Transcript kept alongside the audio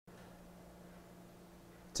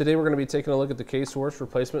Today we're going to be taking a look at the K-Source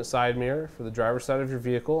replacement side mirror for the driver's side of your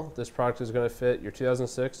vehicle. This product is going to fit your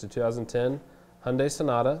 2006 to 2010 Hyundai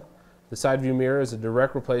Sonata. The side view mirror is a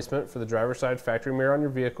direct replacement for the driver's side factory mirror on your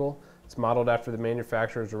vehicle. It's modeled after the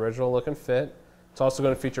manufacturer's original look and fit. It's also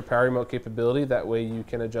going to feature power remote capability. That way you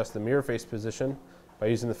can adjust the mirror face position by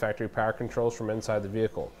using the factory power controls from inside the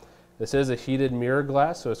vehicle. This is a heated mirror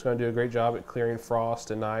glass, so it's going to do a great job at clearing frost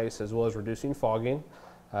and ice as well as reducing fogging.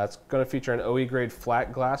 It's going to feature an OE grade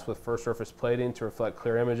flat glass with first surface plating to reflect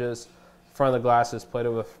clear images. The front of the glass is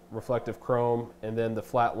plated with reflective chrome, and then the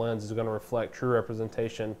flat lens is going to reflect true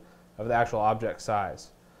representation of the actual object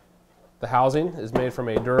size. The housing is made from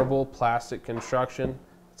a durable plastic construction.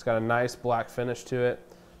 It's got a nice black finish to it.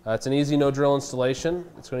 It's an easy no drill installation.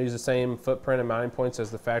 It's going to use the same footprint and mounting points as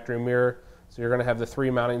the factory mirror. So you're going to have the 3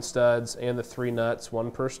 mounting studs and the 3 nuts, 1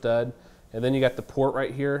 per stud. And then you got the port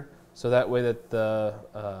right here, so that way that the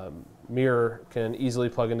mirror can easily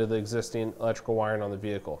plug into the existing electrical wiring on the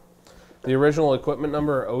vehicle. The original equipment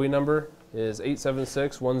number, or OE number, is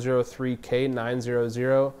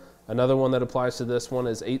 876-103K900. Another one that applies to this one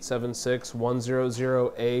is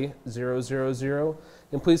 876-100A000.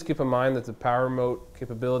 And please keep in mind that the power remote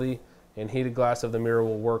capability and heated glass of the mirror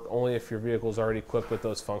will work only if your vehicle is already equipped with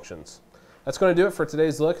those functions. That's going to do it for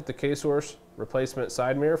today's look at the K-Source replacement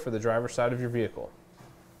side mirror for the driver's side of your vehicle.